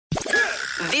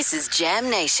This is Jam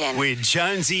Nation. With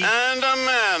Jonesy and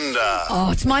Amanda.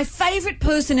 Oh, it's my favourite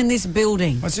person in this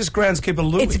building. What's this Groundskeeper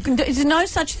Louis? It's no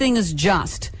such thing as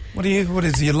just. What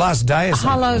is your last day or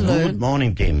something? Hello, Lou. Good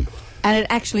morning, Tim. And it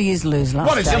actually is Lou's last day.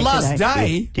 What, it's your last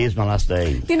today. day? It is my last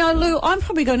day. You know, Lou, I'm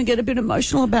probably going to get a bit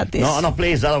emotional about this. No,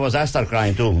 please, otherwise I start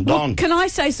crying too. Well, Don't. can I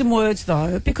say some words,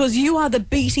 though? Because you are the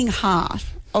beating heart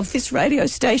of this radio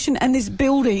station and this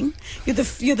building.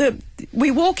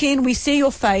 We walk in, we see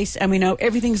your face, and we know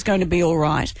everything's going to be all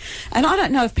right. And I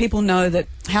don't know if people know that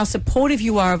how supportive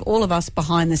you are of all of us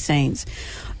behind the scenes.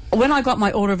 When I got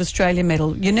my Order of Australia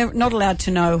medal, you're not allowed to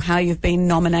know how you've been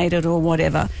nominated or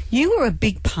whatever. You were a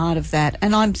big part of that,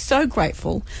 and I'm so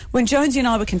grateful. When Jonesy and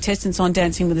I were contestants on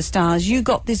Dancing with the Stars, you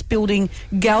got this building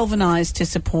galvanised to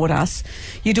support us.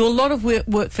 You do a lot of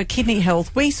work for kidney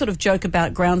health. We sort of joke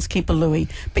about Groundskeeper Louis,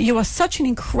 but you are such an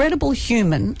incredible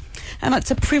human, and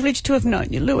it's a privilege to have known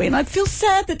you, Louis, and I feel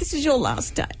sad that this is your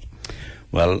last day.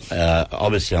 Well,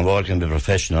 obviously I'm working with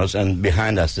professionals, and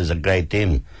behind us is a great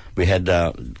team. We had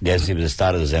Dancing with the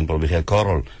Stars example. We had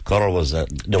Coral. Coral was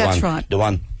the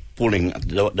one pulling,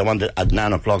 the one that at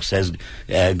 9 o'clock says,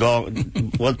 go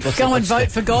and vote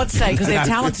for God's sake, because their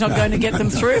talent's not going to get them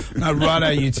through. No, righto,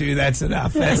 you two, that's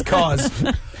enough. That's cause.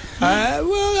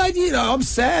 I'm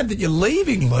sad that you're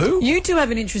leaving, Lou. You two have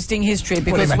an interesting history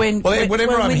because when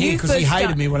I'm here because he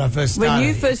hated me when I first started. When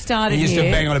you first started he used to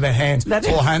bang on about hands. It's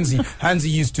all Hansi. Hansi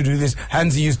used to do this.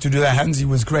 Hansi used to do that. Hansi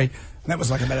was great. That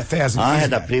was like about 1,000 years ago. I had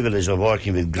the privilege of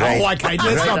working with great. Oh, okay,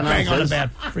 let's not bang on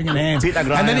about friggin' hands. Peter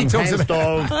Graham, and then he talks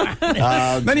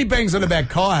about. Then he bangs on about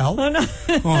Kyle. Oh, no.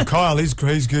 Oh, Kyle, he's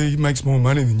crazy. He makes more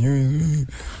money than you.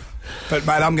 But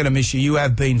mate, I'm going to miss you. You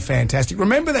have been fantastic.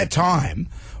 Remember that time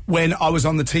when I was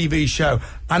on the TV show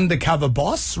Undercover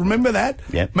Boss? Remember that?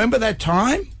 Yeah. Remember that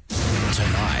time?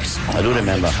 Tonight, I do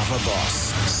remember. Undercover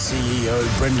Boss,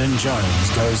 CEO Brendan Jones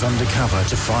goes undercover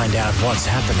to find out what's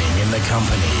happening in the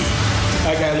company.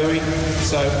 Okay, Louis,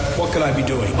 so what could I be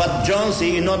doing? But Jonesy,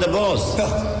 you're not the boss.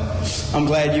 I'm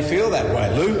glad you feel that way,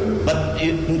 Lou. But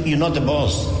you're not the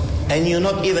boss. And you're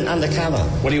not even undercover.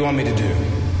 What do you want me to do?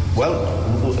 Well,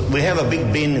 we have a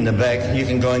big bin in the back. You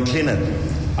can go and clean it.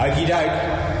 Okie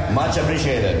doke. Much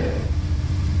appreciated.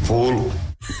 Fool.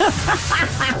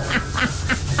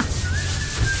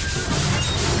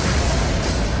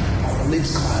 Oh, the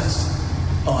lid's closed.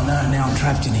 Oh no, now I'm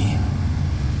trapped in here.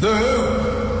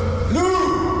 Lou!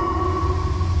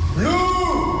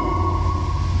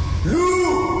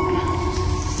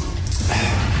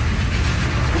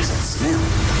 What's that smell?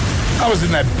 I was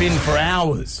in that bin for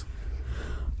hours.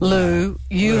 Lou,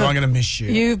 I'm going to miss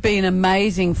you. You've been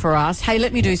amazing for us. Hey,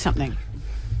 let me do something.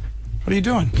 What are you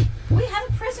doing? We have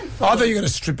a present for I you. thought you were going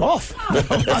to strip off.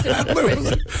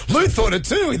 Lou thought it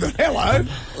too. He thought, hello.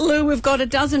 Lou, we've got a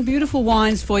dozen beautiful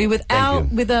wines for you with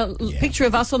a picture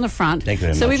of us on the front. Thank you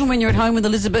very so much. even when you're at home with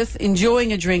Elizabeth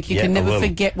enjoying a drink, you can never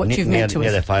forget what you've meant to us.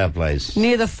 Near the fireplace.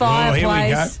 Near the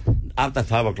fireplace. Here we go. After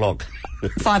 5 o'clock.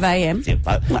 5 a.m.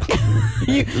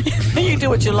 You do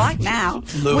what you like now.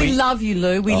 Louis. We love you,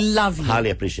 Lou. We love you. Highly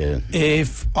appreciate it.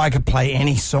 If I could play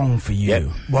any song for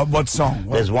you, what song?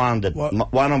 There's one that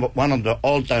one of the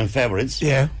all-time favorites.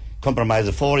 Yeah. Compromise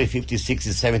the 40, 50,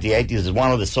 60, 70, 80s is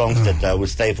one of the songs that will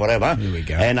stay forever. Here we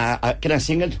go. And can I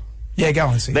sing it? Yeah, go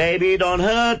on, sing. Baby, don't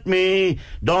hurt me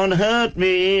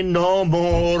no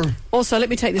more. Also, let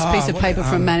me take this piece of paper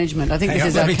from management. I think this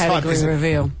is our category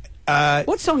reveal.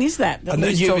 What song is that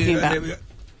Lou's talking about?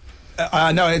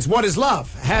 No, it's What Is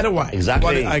Love? Hadaway.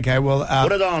 Exactly. Okay, well...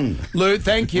 Put it on. Lou,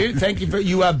 thank you.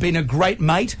 You have been a great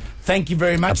mate. Thank you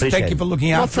very much. Appreciate Thank you for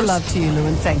looking after us. Lots of love to you, Lou,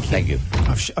 and thank you. Thank you.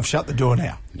 I've shut the door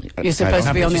now. You're supposed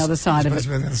to be on the other side of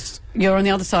it. You're on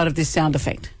the other side of this sound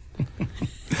effect.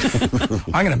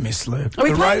 I'm going to miss Lou. Are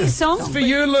we playing this song? For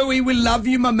you, Louie. We love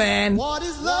you, my man. What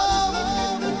is love?